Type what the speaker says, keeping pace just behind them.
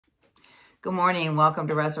Good morning and welcome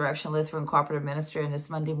to Resurrection Lutheran Cooperative Ministry on this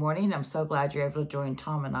Monday morning. I'm so glad you're able to join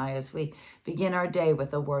Tom and I as we begin our day with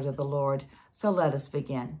the word of the Lord. So let us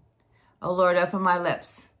begin. O Lord, open my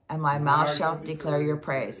lips, and my mouth shall declare your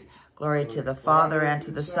praise. Glory to the Father, and to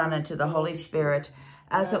the Son, and to the Holy Spirit,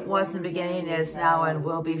 as it was in the beginning, is now, and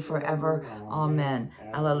will be forever. Amen.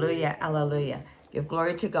 Alleluia, alleluia. Give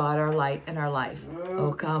glory to God, our light and our life.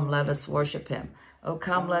 Oh, come, let us worship him. Oh,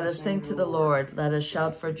 come, let us sing to the Lord. Let us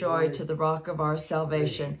shout for joy to the rock of our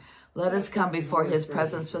salvation. Let us come before his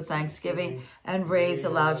presence with thanksgiving and raise a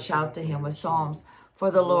loud shout to him with psalms.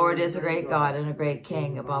 For the Lord is a great God and a great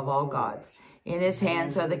King above all gods. In his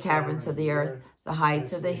hands are the caverns of the earth. The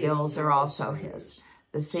heights of the hills are also his.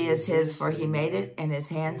 The sea is his, for he made it, and his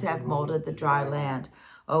hands have molded the dry land.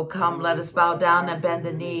 Oh, come, let us bow down and bend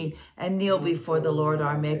the knee and kneel before the Lord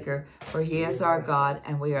our Maker, for he is our God,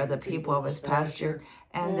 and we are the people of his pasture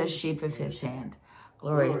and the sheep of his hand.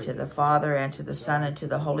 Glory to the Father, and to the Son, and to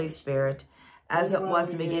the Holy Spirit, as it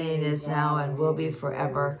was in the beginning, is now, and will be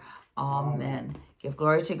forever. Amen. Give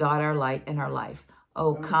glory to God, our light and our life.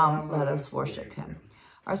 Oh, come, let us worship him.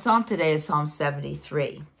 Our psalm today is Psalm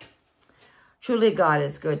 73. Truly God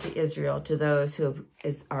is good to Israel, to those who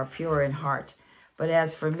are pure in heart. But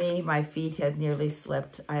as for me, my feet had nearly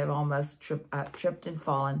slipped. I have almost tripped and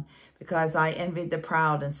fallen, because I envied the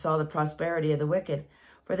proud and saw the prosperity of the wicked.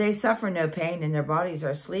 For they suffer no pain, and their bodies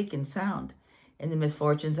are sleek and sound. In the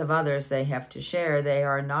misfortunes of others they have to share. They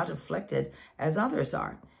are not afflicted as others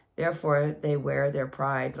are. Therefore they wear their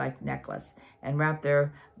pride like necklace, and wrap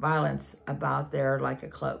their violence about there like a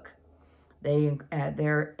cloak.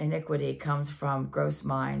 Their iniquity comes from gross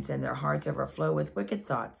minds, and their hearts overflow with wicked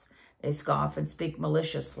thoughts. They scoff and speak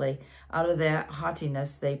maliciously. Out of their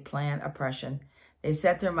haughtiness they plan oppression. They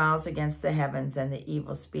set their mouths against the heavens, and the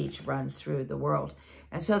evil speech runs through the world.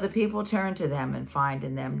 And so the people turn to them and find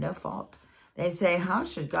in them no fault. They say, how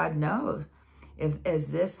should God know?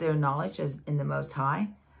 Is this their knowledge as in the Most High?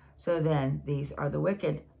 So then these are the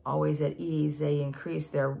wicked, always at ease. They increase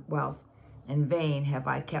their wealth. In vain have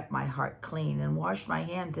I kept my heart clean and washed my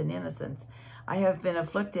hands in innocence. I have been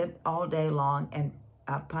afflicted all day long and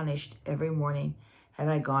punished every morning. Had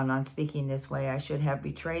I gone on speaking this way, I should have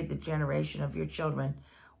betrayed the generation of your children.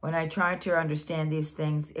 When I tried to understand these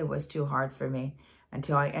things, it was too hard for me,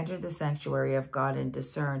 until I entered the sanctuary of God and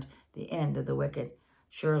discerned the end of the wicked.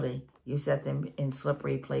 Surely you set them in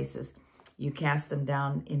slippery places. You cast them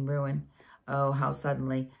down in ruin. Oh, how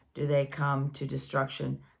suddenly do they come to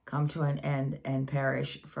destruction, come to an end, and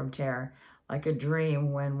perish from terror. Like a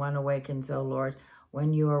dream when one awakens, O Lord,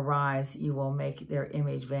 when you arise, you will make their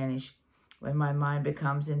image vanish. When my mind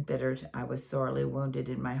becomes embittered, I was sorely wounded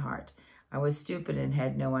in my heart. I was stupid and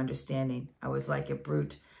had no understanding. I was like a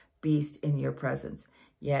brute beast in your presence.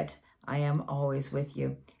 Yet I am always with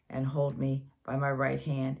you, and hold me by my right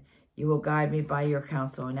hand. You will guide me by your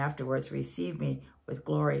counsel, and afterwards receive me with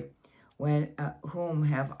glory. Whom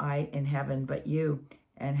have I in heaven but you?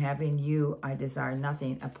 And having you, I desire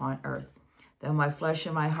nothing upon earth. Though my flesh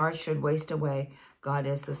and my heart should waste away, God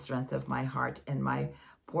is the strength of my heart and my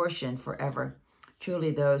portion forever.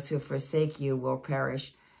 Truly those who forsake you will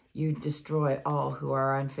perish. You destroy all who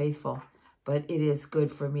are unfaithful. But it is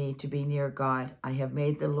good for me to be near God. I have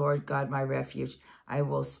made the Lord God my refuge. I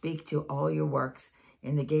will speak to all your works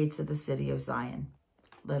in the gates of the city of Zion.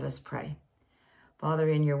 Let us pray. Father,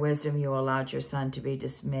 in your wisdom, you allowed your Son to be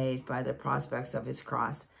dismayed by the prospects of his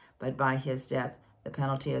cross, but by his death, the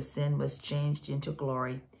penalty of sin was changed into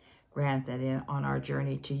glory. Grant that on our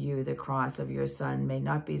journey to you, the cross of your Son may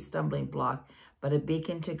not be a stumbling block, but a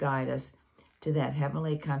beacon to guide us to that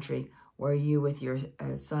heavenly country where you with your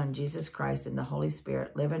Son, Jesus Christ, and the Holy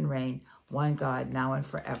Spirit live and reign, one God, now and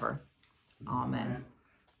forever. Amen.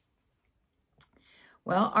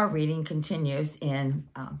 Well, our reading continues in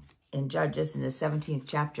Judges in the 17th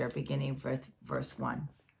chapter, beginning with verse 1.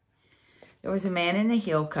 There was a man in the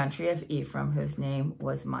hill country of Ephraim whose name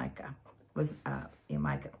was Micah.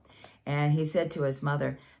 And he said to his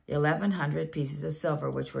mother, the 1,100 pieces of silver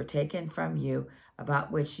which were taken from you,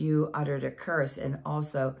 about which you uttered a curse, and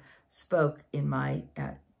also spoke in my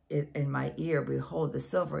ear, behold, the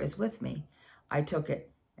silver is with me. I took it.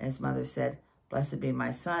 And his mother said, blessed be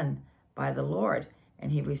my son by the Lord.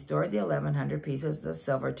 And he restored the 1,100 pieces of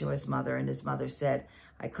silver to his mother. And his mother said,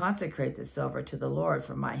 I consecrate the silver to the Lord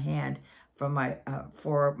from my hand, for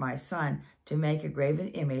my son, to make a graven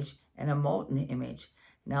image and a molten image.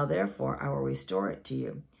 Now therefore I will restore it to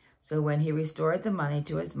you. So when he restored the money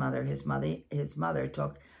to his mother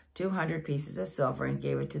took 200 pieces of silver and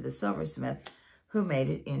gave it to the silversmith, who made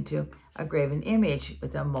it into a graven image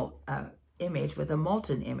with a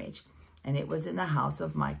molten image. And it was in the house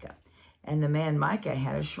of Micah. And the man Micah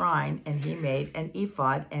had a shrine, and he made an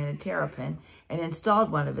ephod and a terrapin, and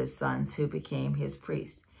installed one of his sons, who became his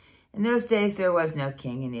priest. In those days there was no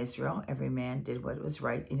king in Israel. Every man did what was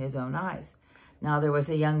right in his own eyes. Now there was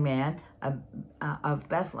a young man of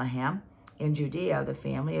Bethlehem in Judea, the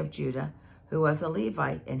family of Judah, who was a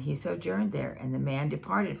Levite, and he sojourned there. And the man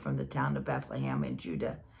departed from the town of Bethlehem in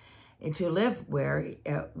Judah, and to live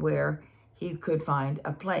where he could find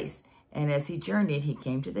a place. And as he journeyed, he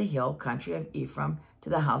came to the hill country of Ephraim, to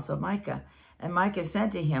the house of Micah. And Micah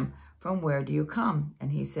said to him, "From where do you come?"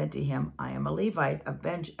 And he said to him, "I am a Levite of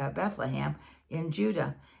Bethlehem in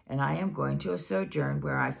Judah, and I am going to a sojourn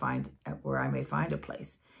where I may find a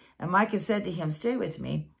place." And Micah said to him, "Stay with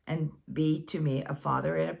me, and be to me a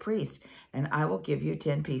father and a priest, and I will give you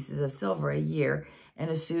 10 pieces of silver a year, and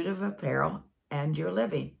a suit of apparel, and your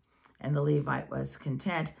living." And the Levite was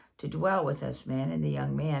content to dwell with this man, and the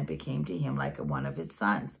young man became to him like one of his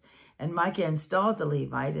sons. And Micah installed the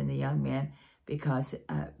Levite, and the young man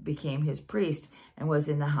became his priest, and was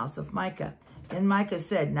in the house of Micah. Then Micah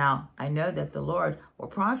said, "Now I know that the Lord will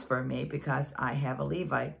prosper me, because I have a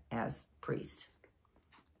Levite as priest."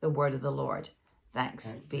 The word of the Lord.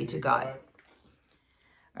 Thanks be to God.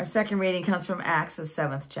 Our second reading comes from Acts, the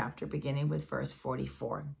 7th chapter, beginning with verse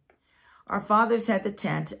 44. Our fathers had the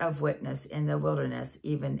tent of witness in the wilderness,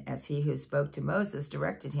 even as he who spoke to Moses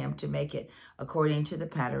directed him to make it according to the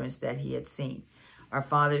patterns that he had seen. Our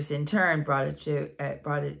fathers in turn brought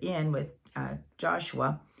it in with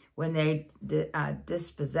Joshua when they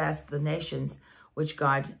dispossessed the nations which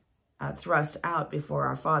God thrust out before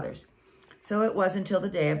our fathers. So it was until the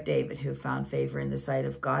day of David, who found favor in the sight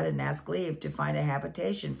of God and asked leave to find a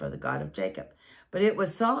habitation for the God of Jacob. But it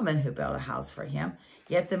was Solomon who built a house for him.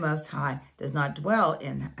 Yet the Most High does not dwell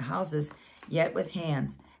in houses, yet with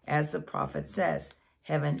hands. As the prophet says,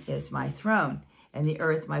 "Heaven is my throne, and the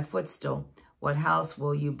earth my footstool. What house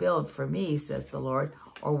will you build for me, says the Lord,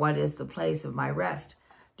 or what is the place of my rest?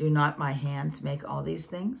 Do not my hands make all these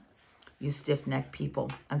things? You stiff-necked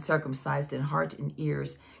people, uncircumcised in heart and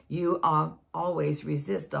ears, you always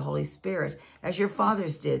resist the Holy Spirit, as your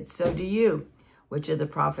fathers did, so do you. Which of the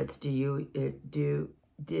prophets did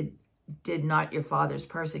not your fathers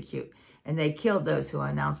persecute? And they killed those who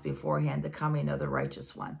announced beforehand the coming of the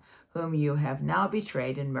righteous one, whom you have now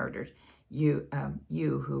betrayed and murdered. You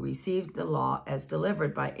who received the law as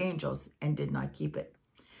delivered by angels and did not keep it."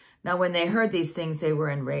 Now when they heard these things, they were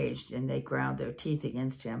enraged, and they ground their teeth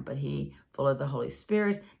against him. But he, full of the Holy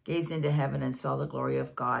Spirit, gazed into heaven and saw the glory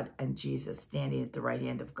of God and Jesus standing at the right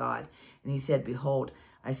hand of God. And he said, "Behold,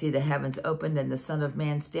 I see the heavens opened and the Son of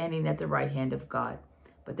Man standing at the right hand of God."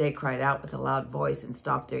 But they cried out with a loud voice and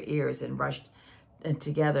stopped their ears and rushed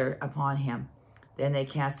together upon him. Then they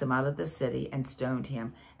cast him out of the city and stoned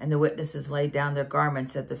him. And the witnesses laid down their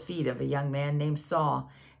garments at the feet of a young man named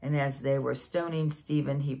Saul. And as they were stoning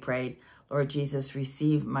Stephen, he prayed, "Lord Jesus,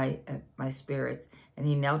 receive my spirits." And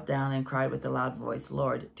he knelt down and cried with a loud voice,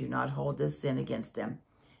 "Lord, do not hold this sin against them."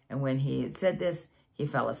 And when he had said this, he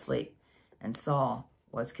fell asleep. And Saul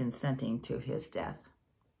was consenting to his death.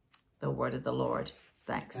 The word of the Lord.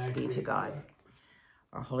 Thanks be to God.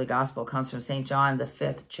 Our Holy Gospel comes from St. John, the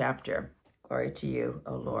 5th chapter. Glory to you,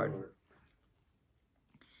 O Lord.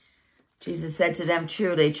 Jesus said to them,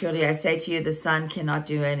 "Truly, truly, I say to you, the Son cannot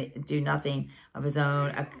do nothing of his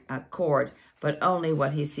own accord, but only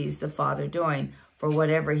what he sees the Father doing. For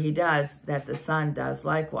whatever he does, that the Son does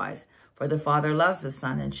likewise. For the Father loves the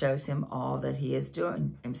Son and shows him all that he is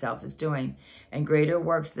doing, himself is doing. And greater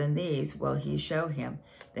works than these will he show him,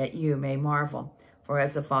 that you may marvel. For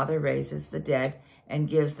as the Father raises the dead and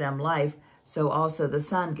gives them life, so also the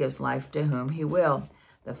Son gives life to whom he will.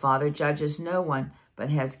 The Father judges no one, but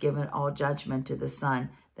has given all judgment to the Son,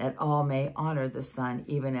 that all may honor the Son,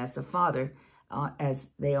 even as the Father, as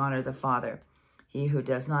they honor the Father. He who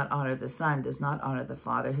does not honor the Son does not honor the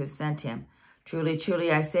Father who sent him. Truly,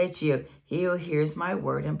 truly, I say to you, he who hears my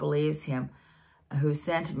word and believes him who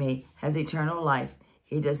sent me has eternal life.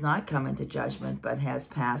 He does not come into judgment, but has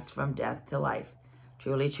passed from death to life.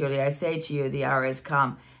 Truly, truly, I say to you, the hour is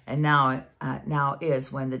come, and now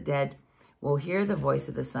is when the dead will hear the voice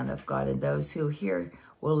of the Son of God, and those who hear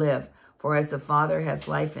will live. For as the Father has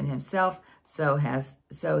life in himself, so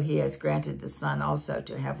he has granted the Son also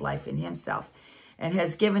to have life in himself, and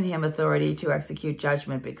has given him authority to execute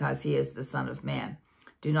judgment, because he is the Son of Man.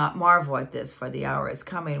 Do not marvel at this, for the hour is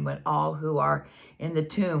coming when all who are in the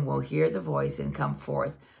tomb will hear the voice and come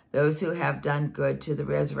forth, those who have done good to the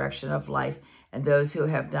resurrection of life, and those who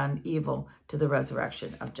have done evil to the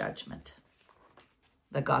resurrection of judgment.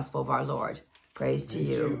 The Gospel of our Lord. Praise to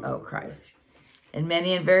you, O Christ. In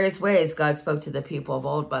many and various ways, God spoke to the people of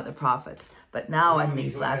old by the prophets. But now in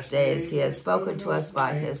these last days, he has spoken to us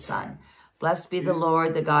by his Son. Blessed be the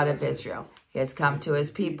Lord, the God of Israel. He has come to his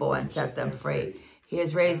people and set them free. He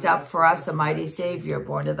has raised up for us a mighty Savior,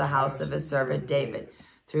 born of the house of his servant David.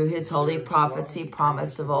 Through his holy prophets, he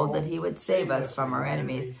promised of old that he would save us from our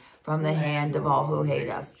enemies, from the hand of all who hate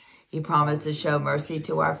us. He promised to show mercy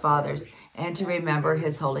to our fathers and to remember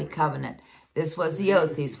his holy covenant. This was the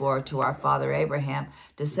oath he swore to our father Abraham,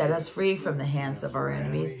 to set us free from the hands of our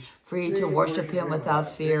enemies, free to worship him without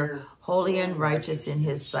fear, holy and righteous in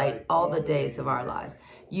his sight all the days of our lives.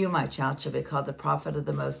 You, my child, shall be called the prophet of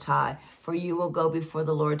the Most High, for you will go before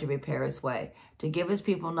the Lord to prepare his way, to give his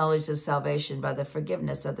people knowledge of salvation by the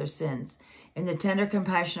forgiveness of their sins. In the tender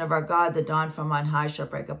compassion of our God, the dawn from on high shall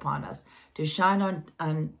break upon us, to shine on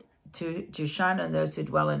those who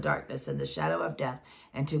dwell in darkness and the shadow of death,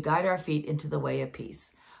 and to guide our feet into the way of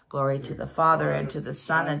peace. Glory to the Father, and to the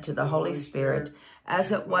Son, and to the Holy Spirit,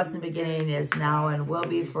 as it was in the beginning, is now, and will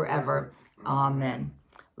be forever. Amen.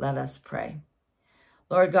 Let us pray.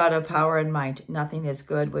 Lord God of power and might, nothing is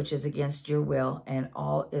good which is against your will, and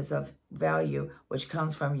all is of value which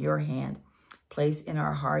comes from your hand. Place in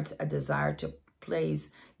our hearts a desire to please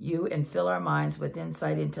you and fill our minds with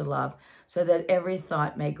insight into love, so that every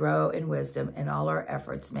thought may grow in wisdom and all our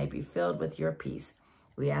efforts may be filled with your peace.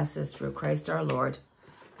 We ask this through Christ our Lord.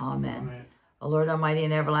 Amen. Amen. O Lord Almighty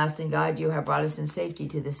and everlasting God, you have brought us in safety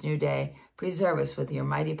to this new day. Preserve us with your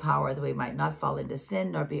mighty power, that we might not fall into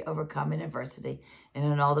sin nor be overcome in adversity. And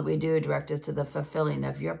in all that we do, direct us to the fulfilling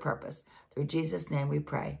of your purpose. Through Jesus' name we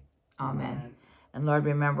pray. Amen. Amen. And Lord,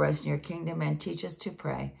 remember us in your kingdom and teach us to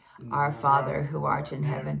pray. Our Father, who art in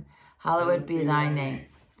heaven, hallowed be thy name.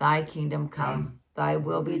 Thy kingdom come. Thy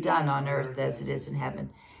will be done on earth as it is in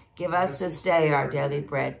heaven. Give us this day our daily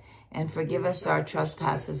bread, and forgive us our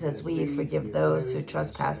trespasses as we forgive those who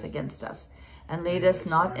trespass against us. And lead us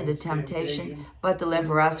not into temptation, but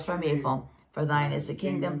deliver us from evil. For thine is the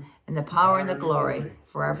kingdom, and the power, and the glory,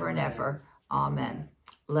 forever and ever. Amen.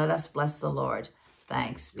 Let us bless the Lord.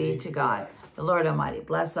 Thanks be to God. The Lord Almighty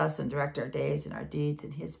bless us and direct our days and our deeds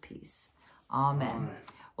in his peace. Amen.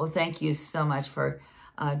 Well, thank you so much for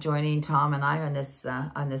joining Tom and I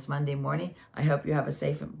on this Monday morning. I hope you have a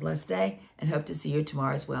safe and blessed day, and hope to see you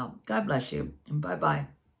tomorrow as well. God bless you, and bye-bye.